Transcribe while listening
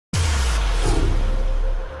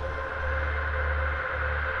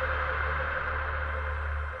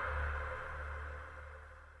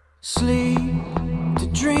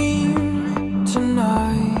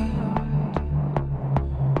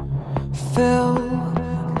fill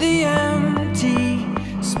the empty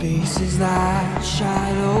spaces that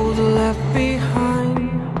shadows left behind.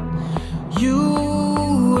 You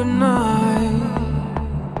and I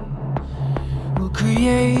will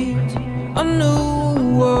create a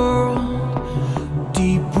new world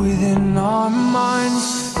deep within our minds.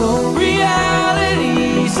 Though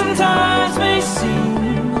reality sometimes may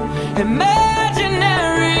seem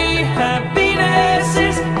imaginary, happiness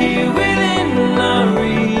is here within our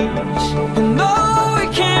reach. And though it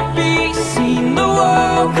can't be seen, the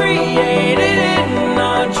world created in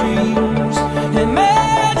our dreams,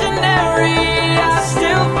 imaginary, I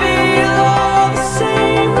still feel all the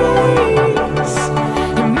same ways.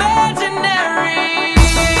 Imaginary,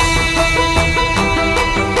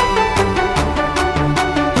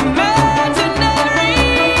 imaginary,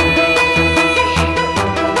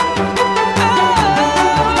 oh,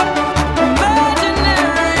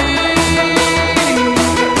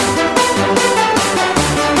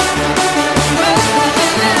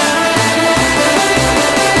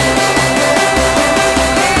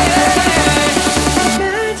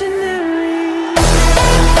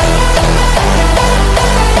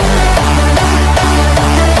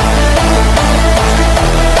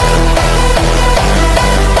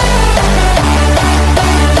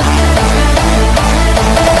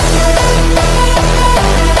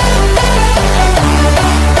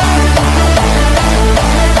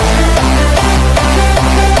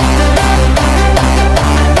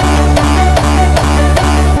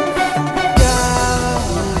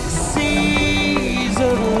 galaxies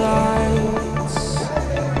of lights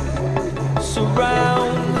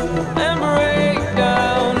surround and break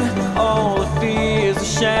down all the fears, the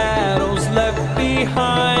shadows left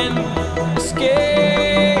behind.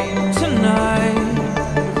 Escape tonight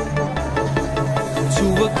to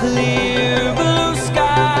a clear blue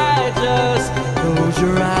sky. Just close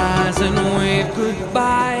your eyes and wave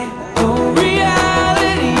goodbye. Though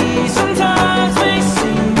reality sometimes may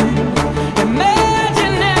seem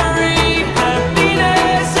imaginary,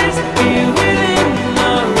 happiness is here within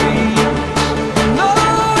our reach. And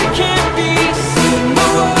though it can't be seen, the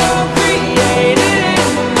world created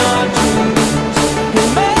in our dreams,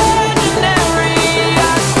 imaginary,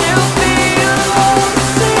 I still feel all the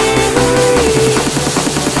same ways.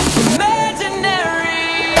 Imaginary.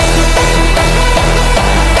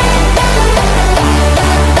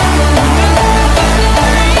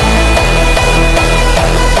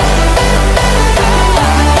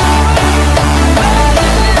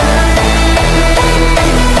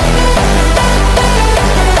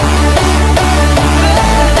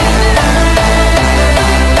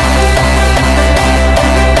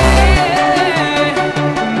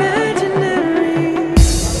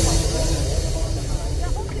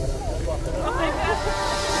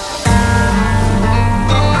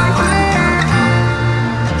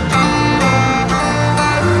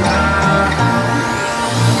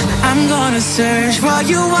 I'm gonna search for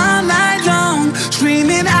you all night long,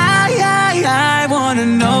 screaming I wanna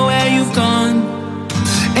know where you've gone.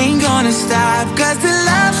 Ain't gonna stop, cause the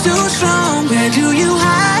love's too strong. Where do you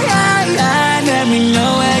hide? Let me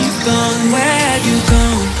know where you've gone. Where have you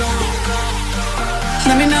gone?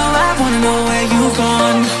 Let me know, I wanna know where you've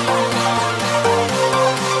gone.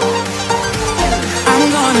 I'm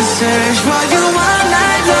gonna search for you all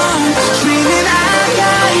night long, screaming I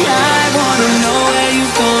wanna know where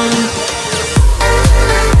you've gone.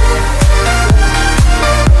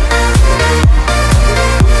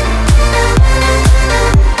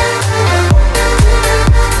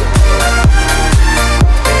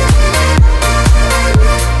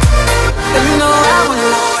 Let me know, I wanna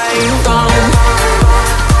know where you've gone.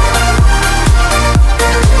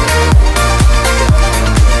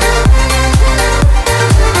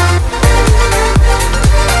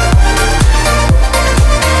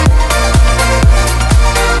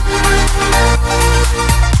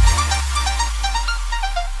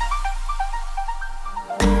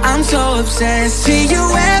 I'm so obsessed, see you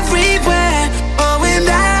everywhere. Oh, and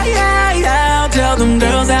I'll tell them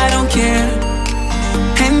girls I don't care.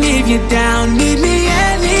 And if you're down, meet me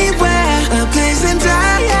anywhere. A place in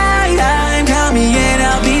time, call me and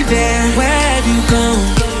I'll be there. Where have you gone?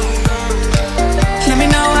 Let me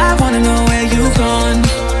know, I wanna know where you've gone.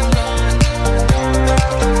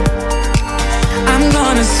 I'm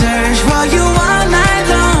gonna search for you all night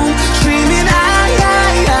long, screaming I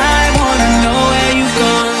wanna know where you've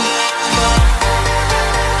gone.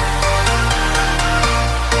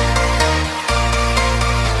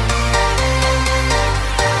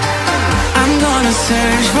 I'm gonna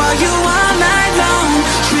search for you all night long,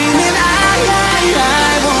 screaming I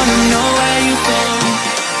wanna know where you've gone.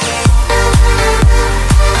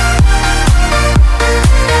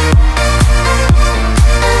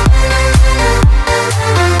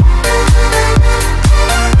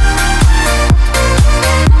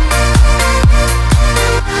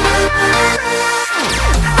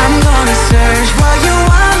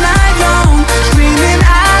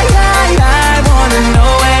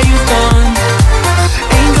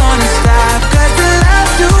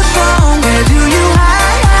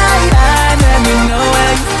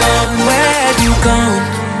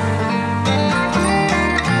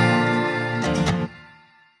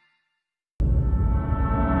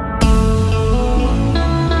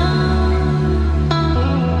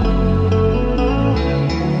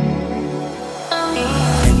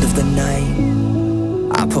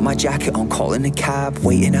 put my jacket on, calling a cab,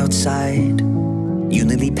 waiting outside. You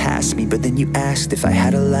nearly passed me, but then you asked if I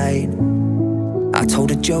had a light. I told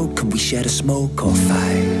a joke, and we shared a smoke or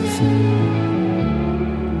five.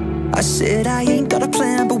 I said I ain't got a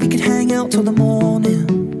plan, but we could hang out till the morning.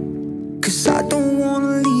 'Cause I don't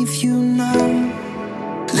wanna leave you now.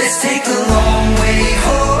 Let's take the long way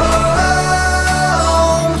home,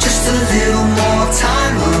 just a little more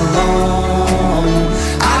time alone.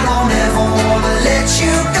 I don't ever wanna let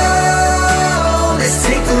you go. Let's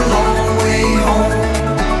take the long way home.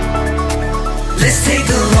 Let's take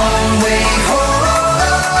the long way home.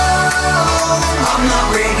 I'm not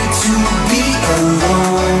ready to be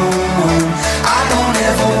alone. I don't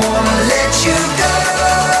ever wanna let you go.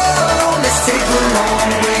 Let's take the long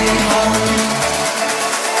way home.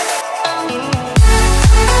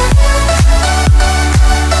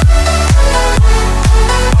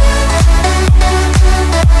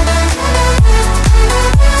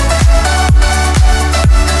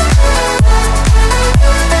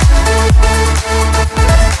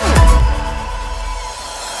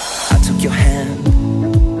 Your hand,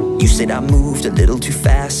 you said I moved a little too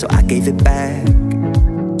fast, so I gave it back.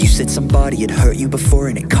 You said somebody had hurt you before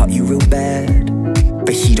and it cut you real bad,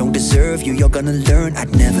 but he don't deserve you, you're gonna learn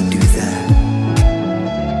I'd never do that.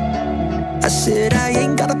 I said I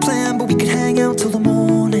ain't got a plan, but we could hang out till the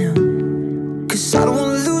morning. 'Cause I don't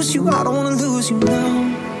wanna lose you, I don't wanna lose you now.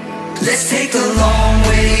 Let's take the long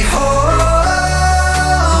way home.